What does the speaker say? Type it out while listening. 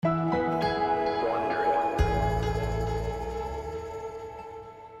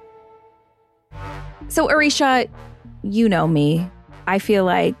So, Arisha, you know me. I feel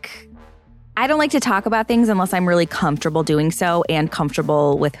like I don't like to talk about things unless I'm really comfortable doing so and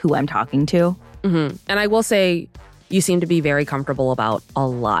comfortable with who I'm talking to. Mm-hmm. And I will say, you seem to be very comfortable about a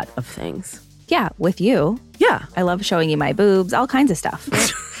lot of things. Yeah, with you. Yeah. I love showing you my boobs, all kinds of stuff.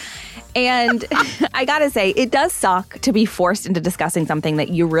 And I gotta say, it does suck to be forced into discussing something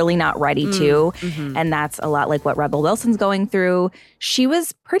that you're really not ready to. Mm-hmm. And that's a lot like what Rebel Wilson's going through. She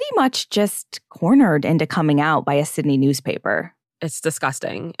was pretty much just cornered into coming out by a Sydney newspaper. It's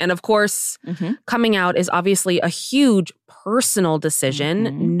disgusting. And of course, coming out is obviously a huge personal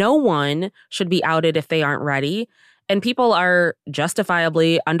decision. No one should be outed if they aren't ready. And people are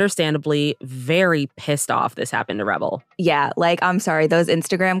justifiably, understandably, very pissed off this happened to Rebel. Yeah, like, I'm sorry, those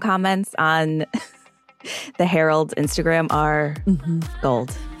Instagram comments on the Herald's Instagram are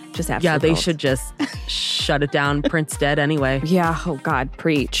gold. Just absolute Yeah, they gold. should just shut it down. Print's dead anyway. Yeah, oh God,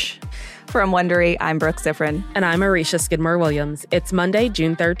 preach. From Wondery, I'm Brooke Sifrin. And I'm Arisha Skidmore-Williams. It's Monday,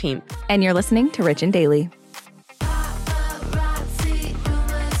 June 13th. And you're listening to Rich and Daily.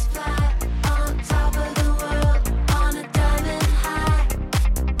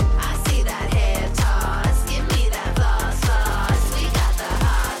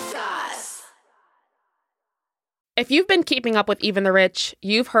 If you've been keeping up with Even the Rich,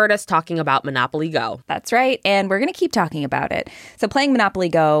 you've heard us talking about Monopoly Go. That's right, and we're going to keep talking about it. So playing Monopoly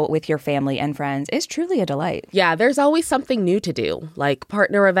Go with your family and friends is truly a delight. Yeah, there's always something new to do, like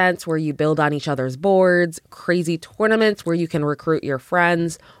partner events where you build on each other's boards, crazy tournaments where you can recruit your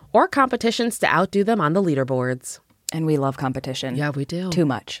friends, or competitions to outdo them on the leaderboards. And we love competition. Yeah, we do. Too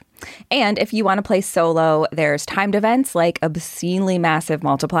much. And if you want to play solo, there's timed events like obscenely massive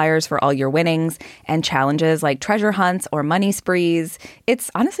multipliers for all your winnings and challenges like treasure hunts or money sprees. It's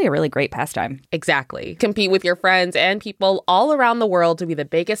honestly a really great pastime. Exactly. Compete with your friends and people all around the world to be the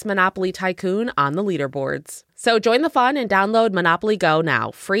biggest Monopoly tycoon on the leaderboards. So join the fun and download Monopoly Go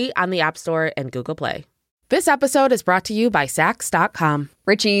now, free on the App Store and Google Play. This episode is brought to you by Saks.com.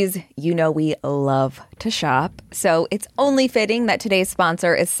 Richies, you know we love to shop, so it's only fitting that today's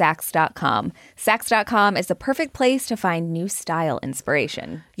sponsor is Saks.com. Saks.com is the perfect place to find new style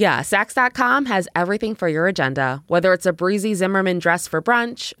inspiration. Yeah, Saks.com has everything for your agenda, whether it's a breezy Zimmerman dress for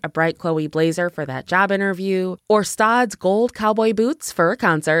brunch, a bright Chloe blazer for that job interview, or Staud's gold cowboy boots for a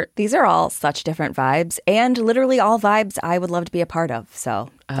concert. These are all such different vibes, and literally all vibes I would love to be a part of, so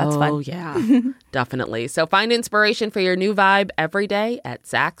that's fun. Oh, yeah, definitely. So find inspiration for your new vibe every day at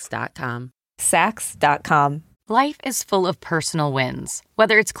Saks.com. Saks.com. Life is full of personal wins.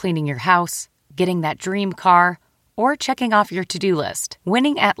 Whether it's cleaning your house, getting that dream car, or checking off your to-do list,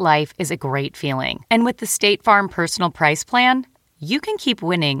 winning at life is a great feeling. And with the State Farm Personal Price Plan, you can keep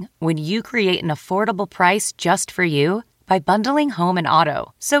winning when you create an affordable price just for you by bundling home and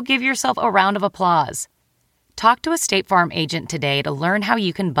auto. So give yourself a round of applause. Talk to a State Farm agent today to learn how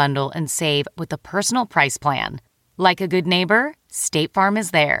you can bundle and save with the Personal Price Plan. Like a good neighbor, State Farm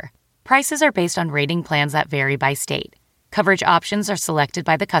is there. Prices are based on rating plans that vary by state. Coverage options are selected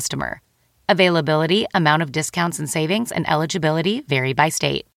by the customer. Availability, amount of discounts and savings, and eligibility vary by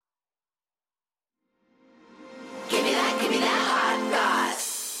state. Give me that hot sauce.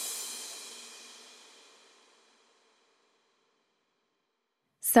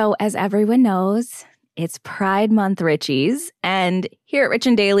 So as everyone knows, it's Pride Month, Richies. And here at Rich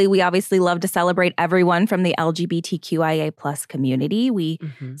and Daily, we obviously love to celebrate everyone from the LGBTQIA plus community. We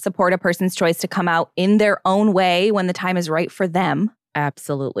support a person's choice to come out in their own way when the time is right for them.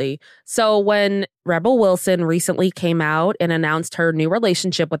 Absolutely. So when Rebel Wilson recently came out and announced her new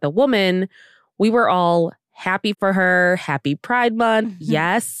relationship with a woman, we were all happy for her. Happy Pride Month.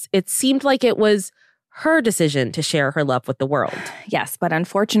 Yes, it seemed like it was her decision to share her love with the world. Yes, but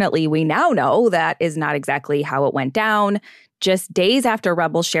unfortunately, we now know that is not exactly how it went down. Just days after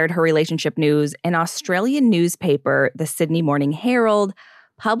Rebel shared her relationship news, an Australian newspaper, the Sydney Morning Herald,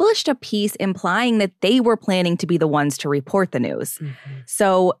 published a piece implying that they were planning to be the ones to report the news.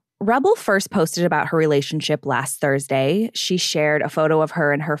 So Rebel first posted about her relationship last Thursday. She shared a photo of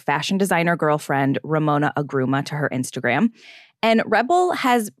her and her fashion designer girlfriend, Ramona Agruma, to her Instagram. And Rebel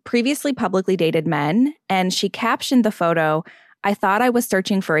has previously publicly dated men, and she captioned the photo, "I thought I was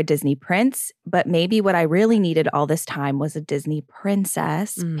searching for a Disney prince, but maybe what I really needed all this time was a Disney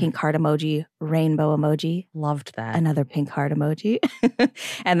princess." Pink heart emoji, rainbow emoji. Loved that. Another pink heart emoji.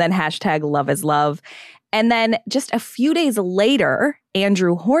 And then hashtag love is love. And then just a few days later,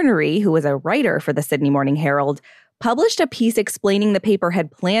 Andrew Hornery, who was a writer for the Sydney Morning Herald, published a piece explaining the paper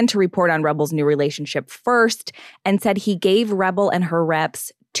had planned to report on Rebel's new relationship first and said he gave Rebel and her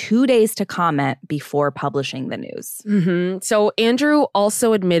reps 2 days to comment before publishing the news. So Andrew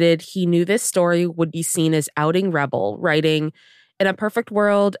also admitted he knew this story would be seen as outing Rebel, writing, "In a perfect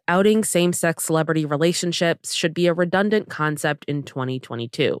world, outing same-sex celebrity relationships should be a redundant concept in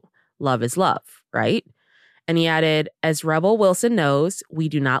 2022. Love is love, right?" And he added, "As Rebel Wilson knows, we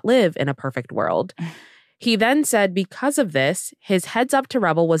do not live in a perfect world." He then said because of this, his heads up to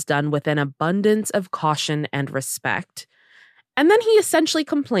Rebel was done with an abundance of caution and respect. And then he essentially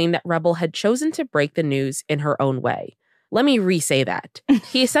complained that Rebel had chosen to break the news in her own way. Let me re-say that.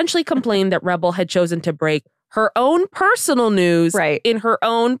 He essentially complained that Rebel had chosen to break her own personal news in her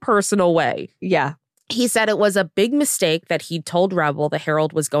own personal way. Yeah. He said it was a big mistake that he'd told Rebel the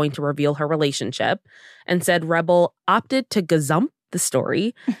Herald was going to reveal her relationship, and said Rebel opted to gazump the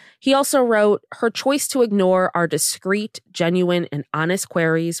story. He also wrote, "Her choice to ignore our discreet, genuine, and honest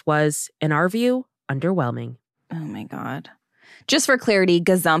queries was, in our view, underwhelming." Oh my God. Just for clarity,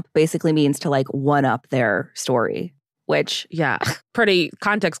 gazump basically means to like one-up their story, which... Yeah, pretty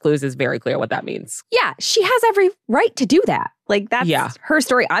context clues is very clear what that means. Yeah, she has every right to do that. Like, that's her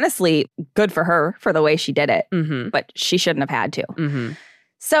story. Honestly, good for her for the way she did it, but she shouldn't have had to.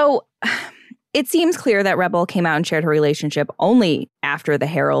 So it seems clear that Rebel came out and shared her relationship only after the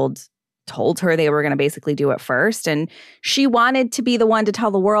Herald told her they were going to basically do it first. And she wanted to be the one to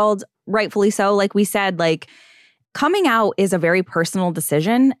tell the world, rightfully so. Like we said, like, coming out is a very personal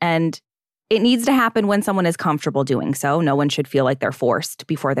decision, and it needs to happen when someone is comfortable doing so. No one should feel like they're forced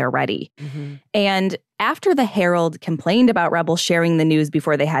before they're ready. And after the Herald complained about Rebel sharing the news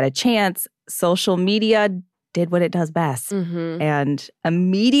before they had a chance, social media did what it does best and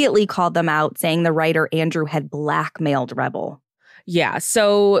immediately called them out, saying the writer Andrew had blackmailed Rebel. Yeah,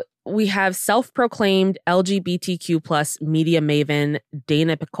 so we have self-proclaimed LGBTQ plus media maven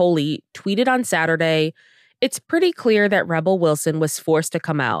Dana Piccoli tweeted on Saturday, "It's pretty clear that Rebel Wilson was forced to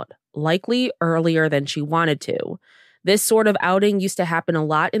come out, likely earlier than she wanted to. This sort of outing used to happen a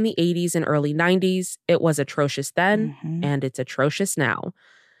lot in the 80s and early 90s. It was atrocious then, and it's atrocious now."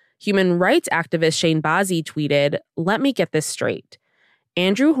 Human rights activist Shane Bazzi tweeted, "Let me get this straight.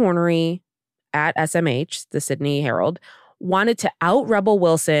 Andrew Hornery at SMH, the Sydney Herald, wanted to out Rebel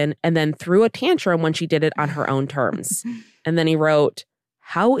Wilson and then threw a tantrum when she did it on her own terms." And then he wrote,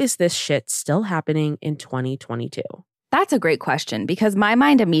 "How is this shit still happening in 2022? That's a great question, because my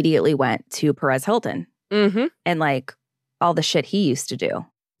mind immediately went to Perez Hilton and like all the shit he used to do.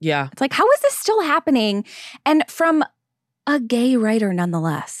 Yeah. It's like, how is this still happening? And from a gay writer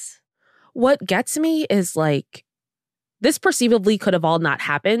nonetheless. What gets me is like, this perceivably could have all not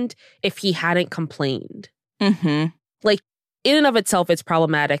happened if he hadn't complained. Like, in and of itself, it's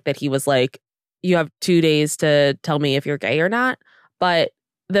problematic that he was like, "You have 2 days to tell me if you're gay or not." But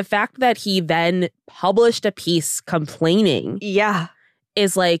the fact that he then published a piece complaining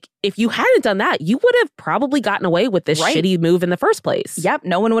is like, if you hadn't done that, you would have probably gotten away with this shitty move in the first place. Yep.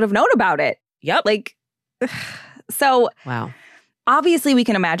 No one would have known about it. Yep. Like, so wow. Obviously, we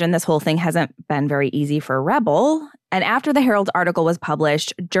can imagine this whole thing hasn't been very easy for Rebel. And after the Herald article was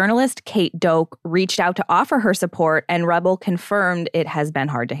published, journalist Kate Doak reached out to offer her support, and Rebel confirmed it has been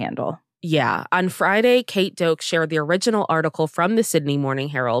hard to handle. Yeah. On Friday, Kate Doak shared the original article from the Sydney Morning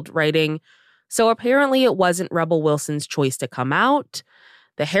Herald, writing, "So apparently it wasn't Rebel Wilson's choice to come out.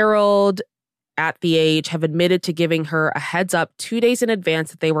 The Herald at The Age have admitted to giving her a heads up 2 days in advance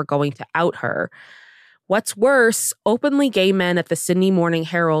that they were going to out her. What's worse, openly gay men at the Sydney Morning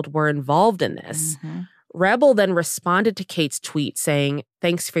Herald were involved in this." Rebel then responded to Kate's tweet saying,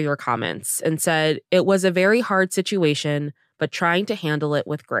 "Thanks for your comments," and said, "It was a very hard situation, but trying to handle it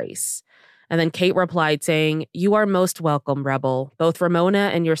with grace." And then Kate replied saying, "You are most welcome, Rebel. Both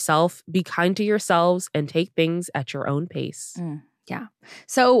Ramona and yourself, be kind to yourselves and take things at your own pace." Yeah.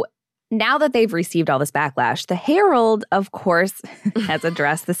 So now that they've received all this backlash, the Herald, of course, has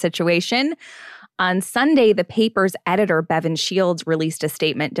addressed the situation. On Sunday, the paper's editor, Bevan Shields, released a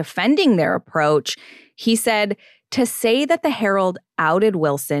statement defending their approach. He said, "To say that the Herald outed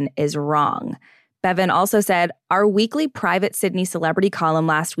Wilson is wrong." Bevan also said, "Our weekly private Sydney celebrity column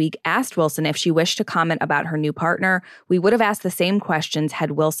last week asked Wilson if she wished to comment about her new partner. We would have asked the same questions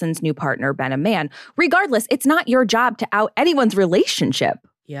had Wilson's new partner been a man. Regardless, it's not your job to out anyone's relationship."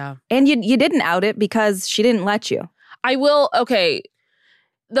 Yeah. And you didn't out it because she didn't let you. Okay.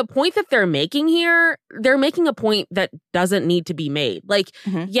 The point that they're making here, they're making a point that doesn't need to be made. Like,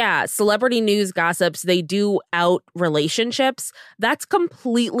 yeah, celebrity news gossips, they do out relationships. That's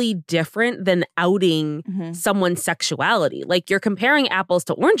completely different than outing someone's sexuality. Like, you're comparing apples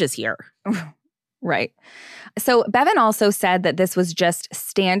to oranges here. Right. So Bevan also said that this was just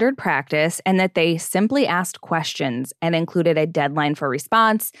standard practice and that they simply asked questions and included a deadline for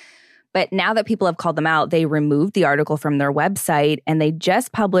response. But now that people have called them out, they removed the article from their website and they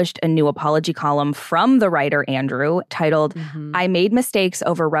just published a new apology column from the writer Andrew titled, I made mistakes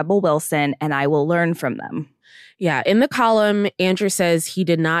over Rebel Wilson and I will learn from them. Yeah, in the column, Andrew says he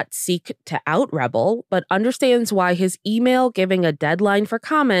did not seek to out Rebel, but understands why his email giving a deadline for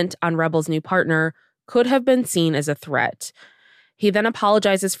comment on Rebel's new partner could have been seen as a threat. He then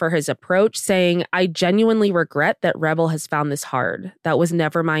apologizes for his approach, saying, I genuinely regret that Rebel has found this hard. That was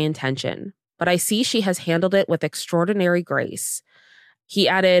never my intention. But I see she has handled it with extraordinary grace. He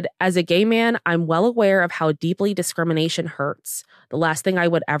added, as a gay man, I'm well aware of how deeply discrimination hurts. The last thing I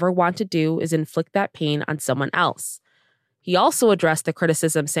would ever want to do is inflict that pain on someone else. He also addressed the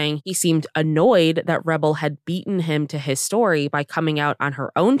criticism, saying he seemed annoyed that Rebel had beaten him to his story by coming out on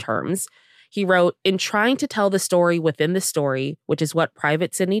her own terms. He wrote, in trying to tell the story within the story, which is what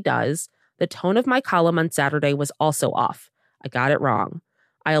Private Sydney does, the tone of my column on Saturday was also off. I got it wrong.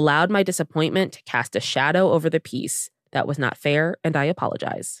 I allowed my disappointment to cast a shadow over the piece. That was not fair, and I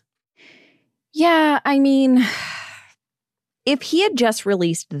apologize. Yeah, I mean, if he had just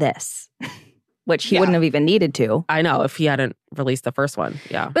released this, which he wouldn't have even needed to. I know, if he hadn't released the first one,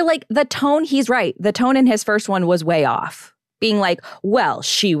 yeah. But like the tone, he's right. The tone in his first one was way off. Being like, well,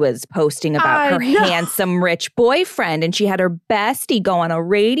 she was posting about her handsome, rich boyfriend and she had her bestie go on a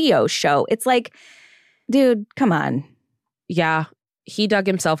radio show. It's like, dude, come on. Yeah, he dug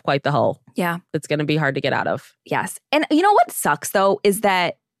himself quite the hole. Yeah. It's going to be hard to get out of. Yes. And you know what sucks, though, is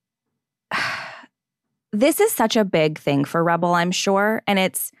that this is such a big thing for Rebel, I'm sure. And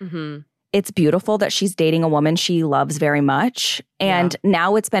it's beautiful that she's dating a woman she loves very much. And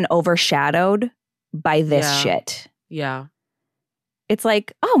now it's been overshadowed by this shit. Yeah. It's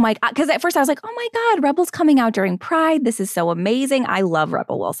like, oh my God. Because at first I was like, oh my God, Rebel's coming out during Pride. This is so amazing. I love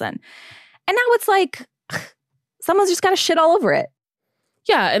Rebel Wilson. And now it's like, someone's just got to shit all over it.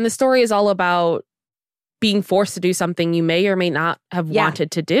 Yeah. And the story is all about being forced to do something you may or may not have wanted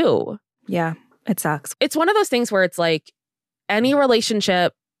to do. Yeah. It sucks. It's one of those things where it's like any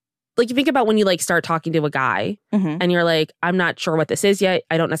relationship, like you think about when you like start talking to a guy and you're like, I'm not sure what this is yet.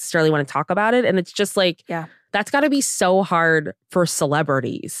 I don't necessarily want to talk about it. And it's just like, that's got to be so hard for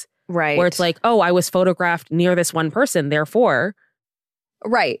celebrities. Right. Where it's like, oh, I was photographed near this one person, therefore.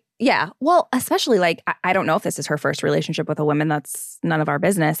 Right. Yeah. Well, especially like, I don't know if this is her first relationship with a woman. That's none of our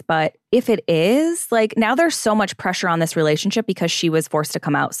business. But if it is, like, now there's so much pressure on this relationship because she was forced to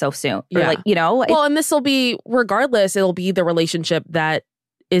come out so soon. Or like, you know. Well, and this will be, regardless, it'll be the relationship that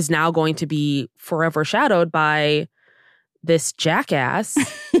is now going to be forever shadowed by this jackass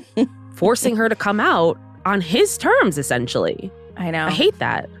forcing her to come out on his terms, essentially. I know. I hate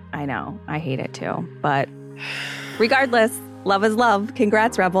that. I know. I hate it too. But regardless, love is love.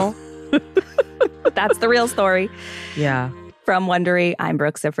 Congrats, Rebel. That's the real story. Yeah. From Wondery, I'm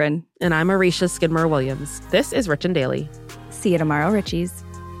Brooke Sifrin. And I'm Arisha Skidmore-Williams. This is Rich and Daily. See you tomorrow, Richies.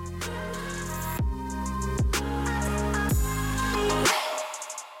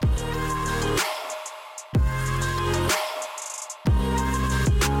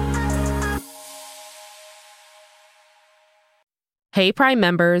 Hey, Prime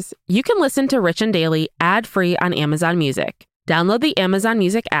members, you can listen to Rich and Daily ad-free on Amazon Music. Download the Amazon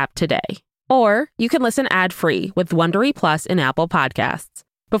Music app today. Or you can listen ad-free with Wondery Plus in Apple Podcasts.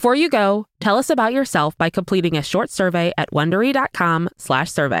 Before you go, tell us about yourself by completing a short survey at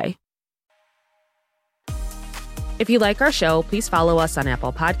Wondery.com/survey. If you like our show, please follow us on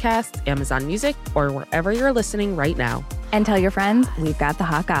Apple Podcasts, Amazon Music, or wherever you're listening right now. And tell your friends we've got the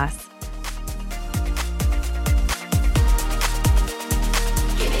hot goss.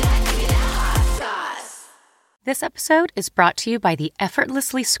 This episode is brought to you by the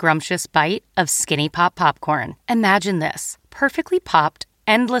effortlessly scrumptious bite of Skinny Pop popcorn. Imagine this: perfectly popped,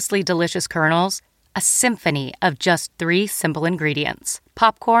 endlessly delicious kernels, a symphony of just 3 simple ingredients: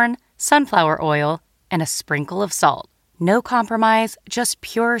 popcorn, sunflower oil, and a sprinkle of salt. No compromise, just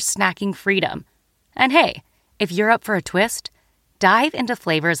pure snacking freedom. And hey, if you're up for a twist, dive into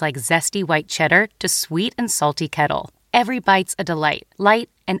flavors like zesty white cheddar to sweet and salty kettle. Every bite's a delight, light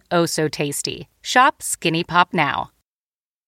and oh so tasty. Shop Skinny Pop now.